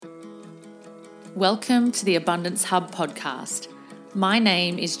Welcome to the Abundance Hub podcast. My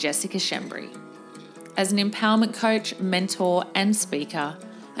name is Jessica Shembry. As an empowerment coach, mentor, and speaker,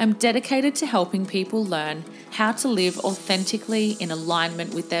 I'm dedicated to helping people learn how to live authentically in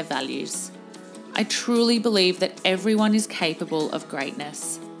alignment with their values. I truly believe that everyone is capable of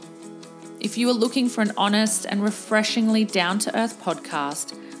greatness. If you are looking for an honest and refreshingly down-to-earth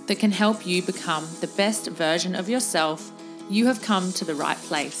podcast that can help you become the best version of yourself, you have come to the right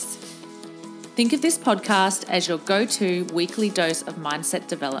place. Think of this podcast as your go-to weekly dose of mindset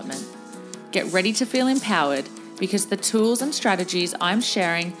development. Get ready to feel empowered because the tools and strategies I'm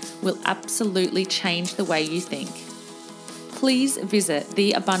sharing will absolutely change the way you think. Please visit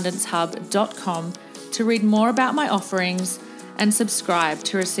theabundancehub.com to read more about my offerings and subscribe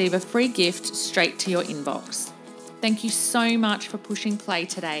to receive a free gift straight to your inbox. Thank you so much for pushing play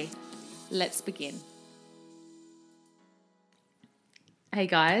today. Let's begin. Hey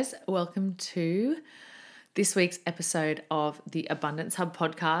guys, welcome to this week's episode of the Abundance Hub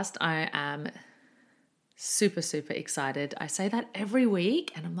podcast. I am super excited. I say that every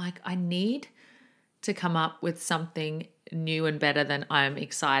week and I'm like, I need to come up with something new and better than I'm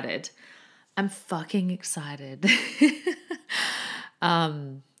excited. I'm fucking excited.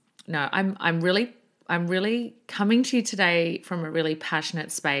 I'm really coming to you today from a really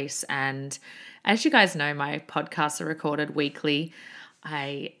passionate space. And as you guys know, my podcasts are recorded weekly.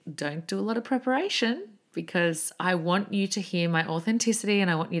 I don't do a lot of preparation because I want you to hear my authenticity and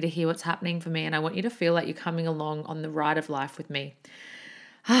I want you to hear what's happening for me and I want you to feel like you're coming along on the ride of life with me.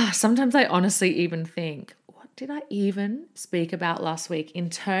 Sometimes I honestly even think, what did I even speak about last week in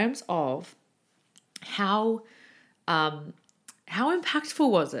terms of how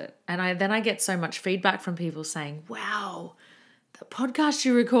impactful was it? And then I get so much feedback from people saying, wow, the podcast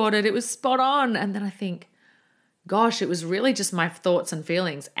you recorded, it was spot on. And then I think, gosh, it was really just my thoughts and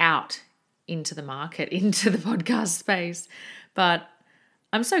feelings out into the market, into the podcast space. But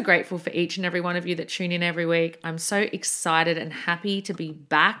I'm so grateful for each and every one of you that tune in every week. I'm so excited and happy to be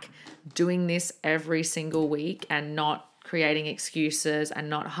back doing this every single week and not creating excuses and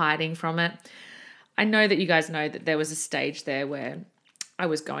not hiding from it. I know that you guys know that there was a stage there where I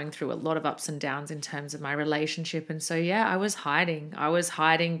was going through a lot of ups and downs in terms of my relationship. And so, yeah, I was hiding. I was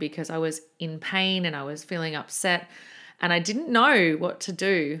hiding because I was in pain and I was feeling upset. And I didn't know what to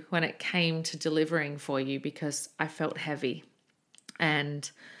do when it came to delivering for you because I felt heavy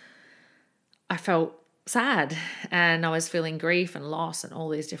and I felt sad and I was feeling grief and loss and all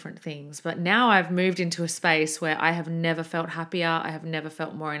these different things. But now I've moved into a space where I have never felt happier. I have never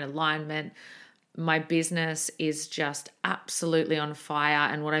felt more in alignment. My business is just absolutely on fire.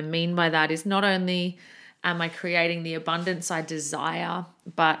 And what I mean by that is not only am I creating the abundance I desire,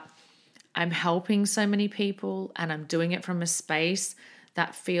 but I'm helping so many people and I'm doing it from a space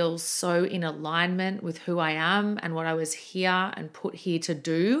that feels so in alignment with who I am and what I was here and put here to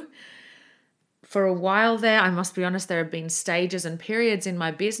do. For a while there, I must be honest, there have been stages and periods in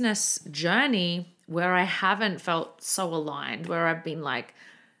my business journey where I haven't felt so aligned, where I've been like,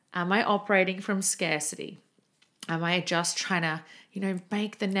 am I operating from scarcity? Am I just trying to,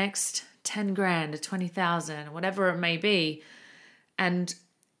 make the next 10 grand or 20,000 or whatever it may be? And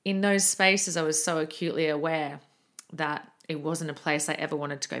in those spaces, I was so acutely aware that it wasn't a place I ever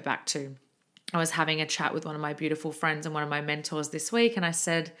wanted to go back to. I was having a chat with one of my beautiful friends and one of my mentors this week. And I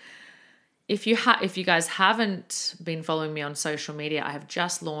said, if you guys haven't been following me on social media, I have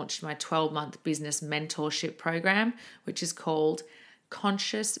just launched my 12-month business mentorship program, which is called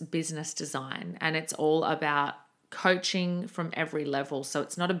Conscious Business Design. And it's all about coaching from every level. So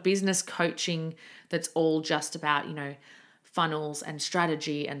it's not a business coaching that's all just about, funnels and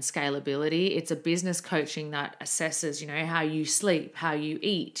strategy and scalability. It's a business coaching that assesses, how you sleep, how you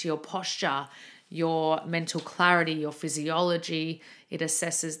eat, your posture, your mental clarity, your physiology. It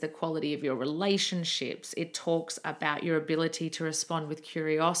assesses the quality of your relationships. It talks about your ability to respond with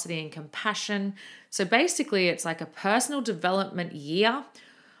curiosity and compassion. So basically, it's like a personal development year.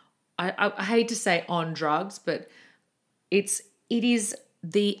 I hate to say on drugs, but it is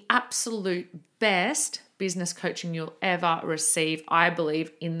the absolute best business coaching you'll ever receive, I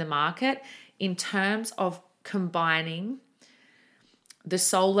believe, in the market in terms of combining the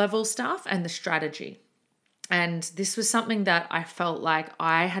soul level stuff and the strategy. And this was something that I felt like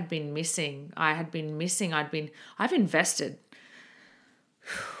I had been missing. I've invested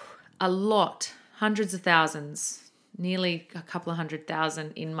a lot, hundreds of thousands, nearly a couple of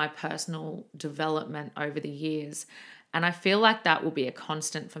 100,000 in my personal development over the years. And I feel like that will be a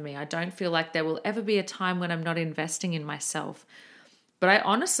constant for me. I don't feel like there will ever be a time when I'm not investing in myself. But I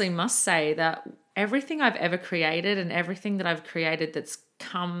honestly must say that everything I've ever created and everything that I've created that's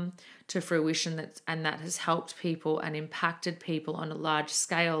come to fruition that has helped people and impacted people on a large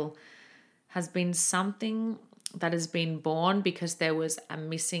scale has been something that has been born because there was a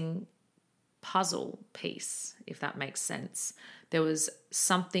missing puzzle piece, if that makes sense. There was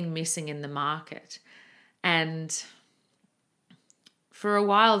something missing in the market. And for a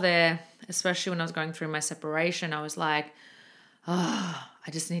while there, especially when I was going through my separation, I was like, oh, I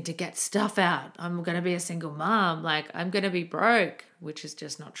just need to get stuff out. I'm going to be a single mom. Like, I'm going to be broke, which is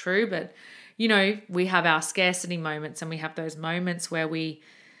just not true. But, we have our scarcity moments, and we have those moments where we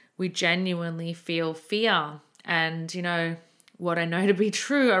genuinely feel fear. And, what I know to be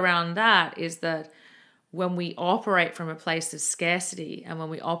true around that is that when we operate from a place of scarcity and when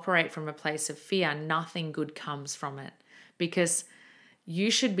we operate from a place of fear, nothing good comes from it, because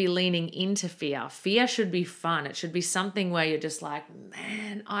you should be leaning into fear. Fear should be fun. It should be something where you're just like,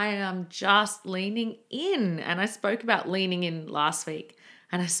 man, I am just leaning in. And I spoke about leaning in last week,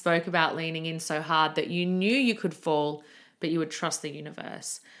 and I spoke about leaning in so hard that you knew you could fall, but you would trust the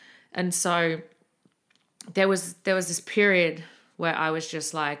universe. And so there was this period where I was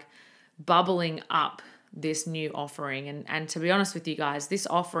just like bubbling up this new offering. And to be honest with you guys, this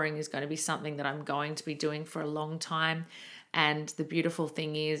offering is going to be something that I'm going to be doing for a long time. And the beautiful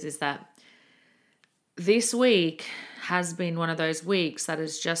thing is that this week has been one of those weeks that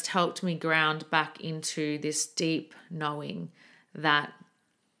has just helped me ground back into this deep knowing that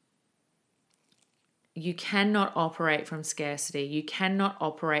you cannot operate from scarcity. You cannot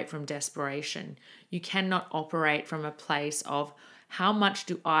operate from desperation. You cannot operate from a place of how much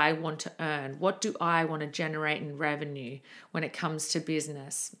do I want to earn? What do I want to generate in revenue when it comes to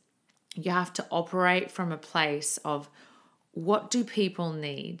business? You have to operate from a place of what do people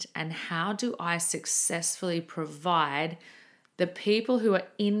need and how do I successfully provide the people who are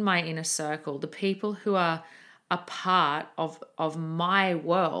in my inner circle, the people who are a part of my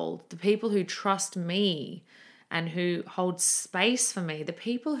world, the people who trust me and who hold space for me, the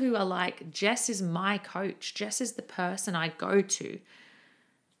people who are like, Jess is my coach, Jess is the person I go to.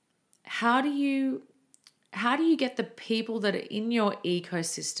 How do you get the people that are in your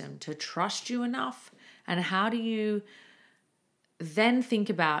ecosystem to trust you enough? And how do you then think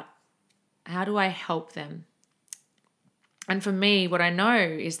about, how do I help them? And for me, what I know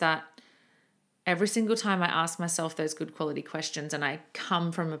is that every single time I ask myself those good quality questions and I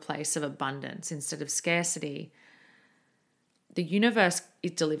come from a place of abundance instead of scarcity, the universe,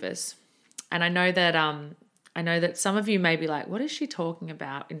 it delivers. And I know that some of you may be like, what is she talking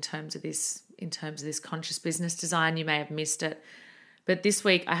about in terms of this conscious business design? You may have missed it. But this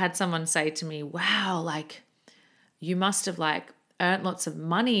week I had someone say to me, wow, like you must have like earned lots of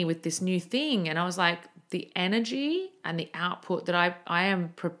money with this new thing. And I was like, the energy and the output that I am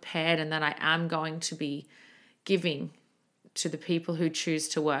prepared and that I am going to be giving to the people who choose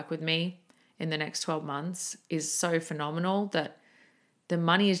to work with me in the next 12 months is so phenomenal that the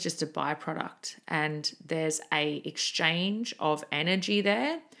money is just a byproduct, and there's a exchange of energy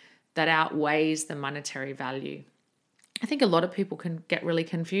there that outweighs the monetary value. I think a lot of people can get really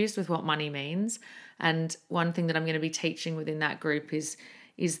confused with what money means. And one thing that I'm going to be teaching within that group is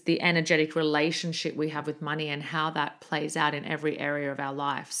the energetic relationship we have with money and how that plays out in every area of our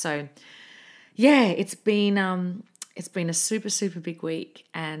life. So yeah, it's been a super, super big week.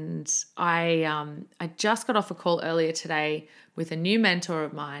 And I just got off a call earlier today with a new mentor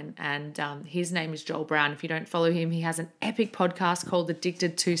of mine, and his name is Joel Brown. If you don't follow him, he has an epic podcast called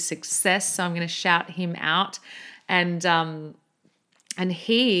Addicted to Success. So I'm going to shout him out. And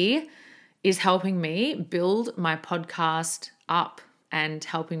he is helping me build my podcast up and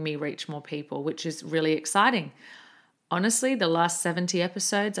helping me reach more people, which is really exciting. Honestly, the last 70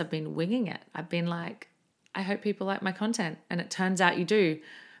 episodes, I've been winging it. I've been like, I hope people like my content. And it turns out you do.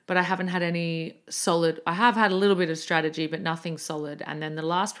 But I haven't had any solid, I have had a little bit of strategy, but nothing solid. And then the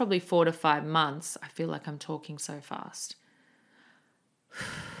last probably 4 to 5 months, I feel like I'm talking so fast.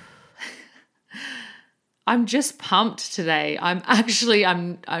 I'm just pumped today.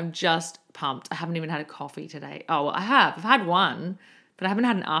 I'm just pumped. I haven't even had a coffee today. Oh, well, I have. I've had one, but I haven't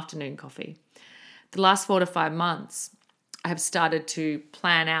had an afternoon coffee. The last 4 to 5 months, I have started to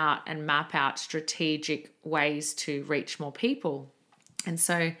plan out and map out strategic ways to reach more people. And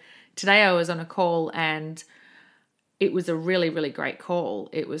so today I was on a call, and it was a really, really great call.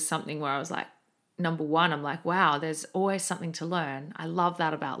 It was something where I was like, number one, I'm like, wow, there's always something to learn. I love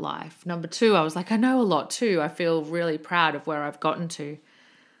that about life. Number two, I was like, I know a lot too. I feel really proud of where I've gotten to.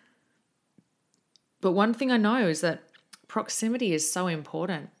 But one thing I know is that proximity is so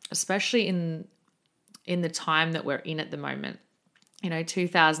important, especially in the time that we're in at the moment.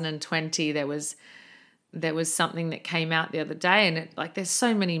 2020, there was something that came out the other day, and there's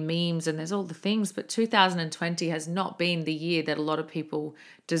so many memes and there's all the things, but 2020 has not been the year that a lot of people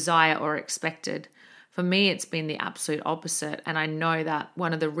desire or expected. For me, it's been the absolute opposite. And I know that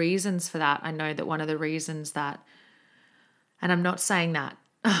one of the reasons for that, and I'm not saying that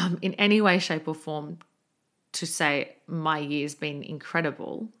in any way, shape or form to say my year's been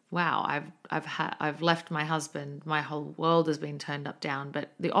incredible. Wow, I've left my husband, my whole world has been turned up down,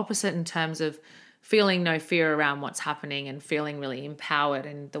 but the opposite in terms of feeling no fear around what's happening and feeling really empowered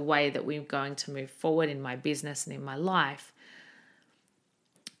in the way that we're going to move forward in my business and in my life.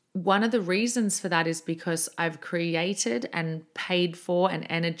 One of the reasons for that is because I've created and paid for and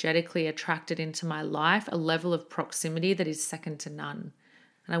energetically attracted into my life a level of proximity that is second to none.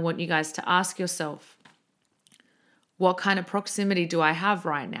 And I want you guys to ask yourself, what kind of proximity do I have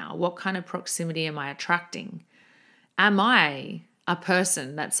right now? What kind of proximity am I attracting? Am I a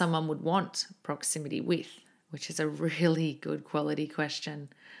person that someone would want proximity with? Which is a really good quality question.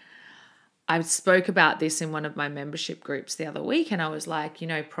 I spoke about this in one of my membership groups the other week, and I was like,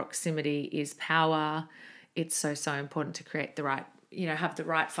 proximity is power. It's so, so important to create the right, have the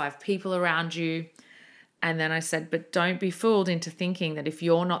right 5 people around you. And then I said, but don't be fooled into thinking that if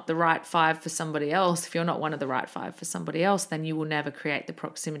you're not the right 5 for somebody else, if you're not one of the right 5 for somebody else, then you will never create the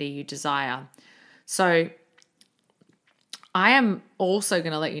proximity you desire. So I am also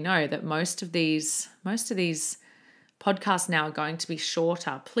going to let you know that most of these podcasts now are going to be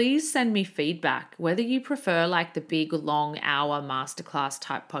shorter. Please send me feedback, whether you prefer the big, long hour masterclass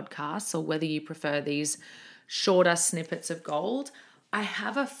type podcasts or whether you prefer these shorter snippets of gold. I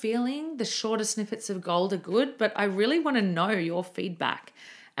have a feeling the shorter snippets of gold are good, but I really want to know your feedback.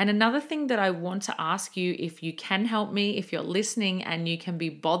 And another thing that I want to ask you, if you can help me, if you're listening and you can be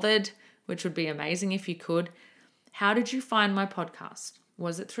bothered, which would be amazing if you could, how did you find my podcast?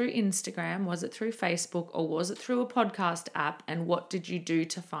 Was it through Instagram? Was it through Facebook? Or was it through a podcast app? And what did you do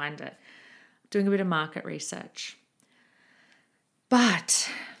to find it? Doing a bit of market research. But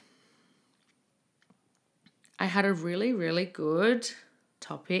I had a really, really good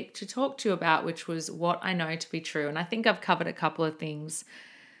topic to talk to you about, which was what I know to be true. And I think I've covered a couple of things.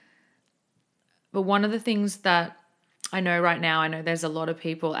 But one of the things that I know right now, I know there's a lot of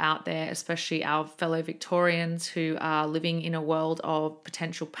people out there, especially our fellow Victorians, who are living in a world of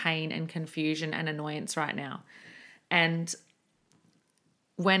potential pain and confusion and annoyance right now. And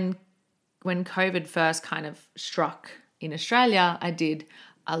when COVID first kind of struck in Australia, I did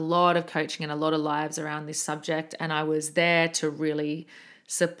a lot of coaching and a lot of lives around this subject. And I was there to really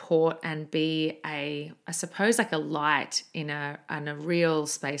support and be a light in a real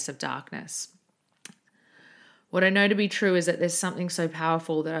space of darkness. What I know to be true is that there's something so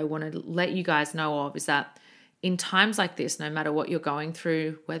powerful that I want to let you guys know of, is that in times like this, no matter what you're going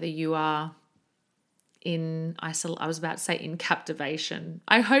through, whether you are in captivation.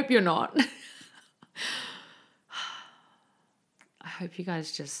 I hope you're not. I hope you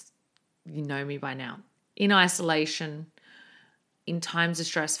guys you know me by now. In isolation, in times of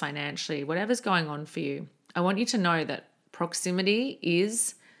stress financially, whatever's going on for you, I want you to know that proximity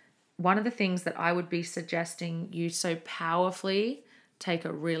is one of the things that I would be suggesting you so powerfully take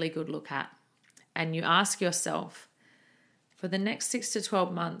a really good look at. And you ask yourself, for the next 6 to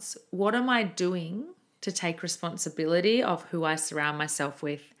 12 months, what am I doing to take responsibility of who I surround myself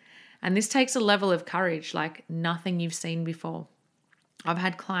with? And this takes a level of courage like nothing you've seen before. I've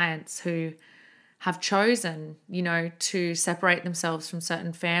had clients who have chosen, to separate themselves from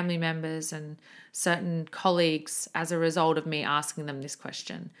certain family members and certain colleagues as a result of me asking them this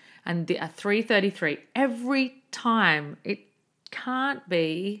question. And a 333, every time, it cannot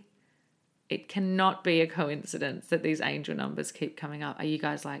be a coincidence that these angel numbers keep coming up. Are you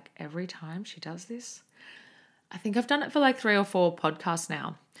guys like, every time she does this? I think I've done it for 3 or 4 podcasts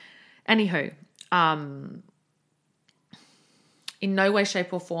now. Anywho, in no way,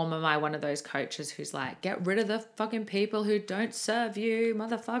 shape or form am I one of those coaches who's like, get rid of the fucking people who don't serve you,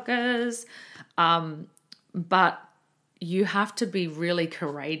 motherfuckers. But you have to be really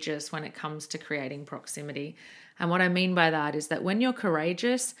courageous when it comes to creating proximity. And what I mean by that is that when you're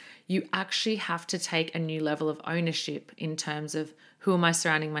courageous, you actually have to take a new level of ownership in terms of who am I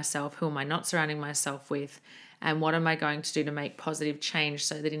surrounding myself, who am I not surrounding myself with, and what am I going to do to make positive change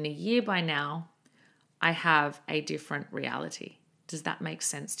so that in a year by now, I have a different reality. Does that make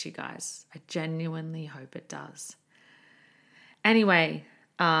sense to you guys? I genuinely hope it does. Anyway,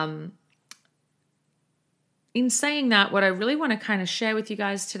 in saying that, what I really want to kind of share with you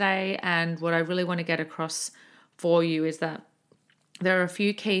guys today and what I really want to get across for you is that there are a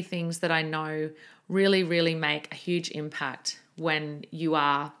few key things that I know really, really make a huge impact when you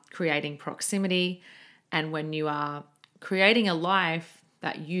are creating proximity and when you are creating a life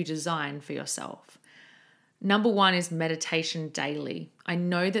that you design for yourself. Number one is meditation daily. I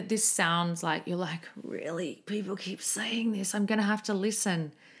know that this sounds like you're like, really? People keep saying this. I'm going to have to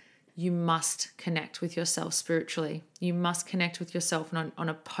listen. You must connect with yourself spiritually. You must connect with yourself on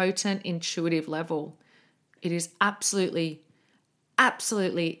a potent, intuitive level. It is absolutely,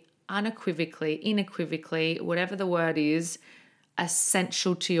 unequivocally, whatever the word is,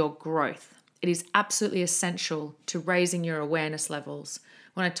 essential to your growth. It is absolutely essential to raising your awareness levels.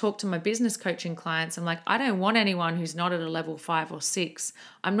 When I talk to my business coaching clients, I'm like, I don't want anyone who's not at a level 5 or 6.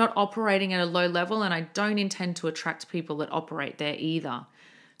 I'm not operating at a low level, and I don't intend to attract people that operate there either.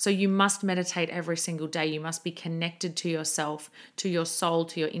 So you must meditate every single day. You must be connected to yourself, to your soul,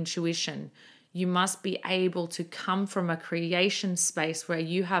 to your intuition. You must be able to come from a creation space where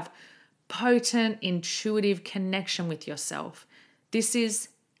you have potent, intuitive connection with yourself. This is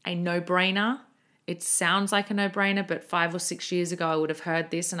a no-brainer. It sounds like a no-brainer, but 5 or 6 years ago, I would have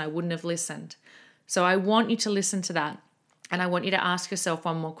heard this and I wouldn't have listened. So I want you to listen to that. And I want you to ask yourself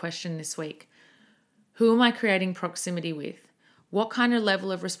one more question this week. Who am I creating proximity with? What kind of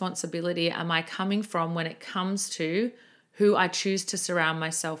level of responsibility am I coming from when it comes to who I choose to surround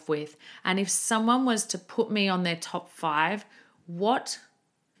myself with? And if someone was to put me on their top 5, what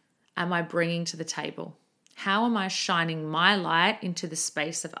am I bringing to the table? How am I shining my light into the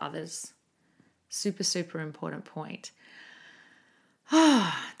space of others? Super, super important point.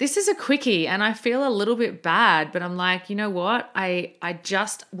 This is a quickie and I feel a little bit bad, but I'm like, you know what?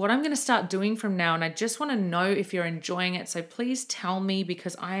 What I'm going to start doing from now, and I just want to know if you're enjoying it. So please tell me,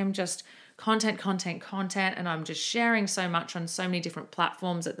 because I am just content, and I'm just sharing so much on so many different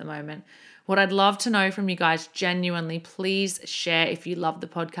platforms at the moment. What I'd love to know from you guys, genuinely, please share if you love the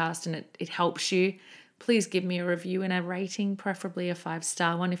podcast and it helps you. Please give me a review and a rating, preferably a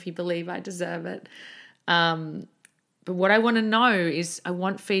 5-star one if you believe I deserve it. But what I want to know is, I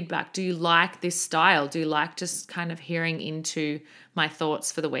want feedback. Do you like this style? Do you like just kind of hearing into my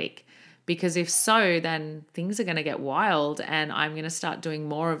thoughts for the week? Because if so, then things are going to get wild and I'm going to start doing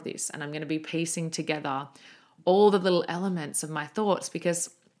more of this, and I'm going to be piecing together all the little elements of my thoughts,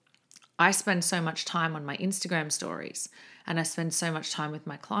 because I spend so much time on my Instagram stories and I spend so much time with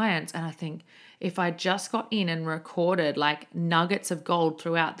my clients. And I think if I just got in and recorded like nuggets of gold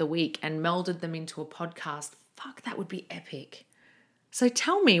throughout the week and melded them into a podcast, fuck, that would be epic. So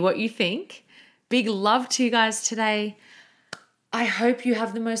tell me what you think. Big love to you guys today. I hope you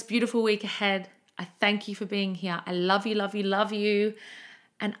have the most beautiful week ahead. I thank you for being here. I love you, love you, love you.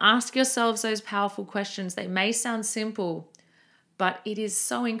 And ask yourselves those powerful questions. They may sound simple, but it is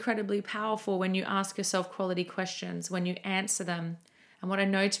so incredibly powerful when you ask yourself quality questions, when you answer them. And what I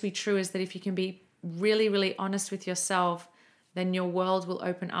know to be true is that if you can be really, really honest with yourself, then your world will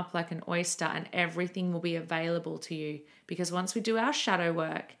open up like an oyster and everything will be available to you. Because once we do our shadow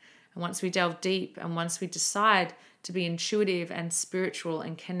work, and once we delve deep, and once we decide to be intuitive and spiritual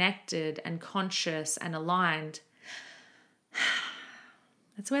and connected and conscious and aligned,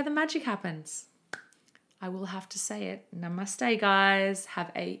 that's where the magic happens. I will have to say it. Namaste, guys.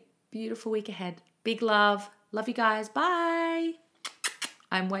 Have a beautiful week ahead. Big love. Love you guys. Bye.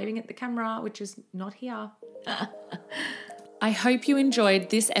 I'm waving at the camera, which is not here. I hope you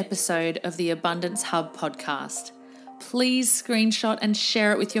enjoyed this episode of the Abundance Hub podcast. Please screenshot and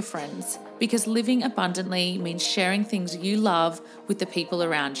share it with your friends, because living abundantly means sharing things you love with the people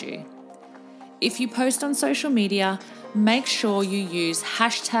around you. If you post on social media, make sure you use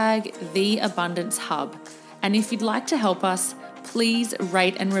 #TheAbundanceHub. And if you'd like to help us, please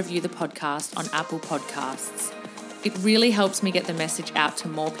rate and review the podcast on Apple Podcasts. It really helps me get the message out to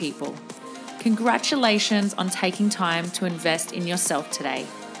more people. Congratulations on taking time to invest in yourself today.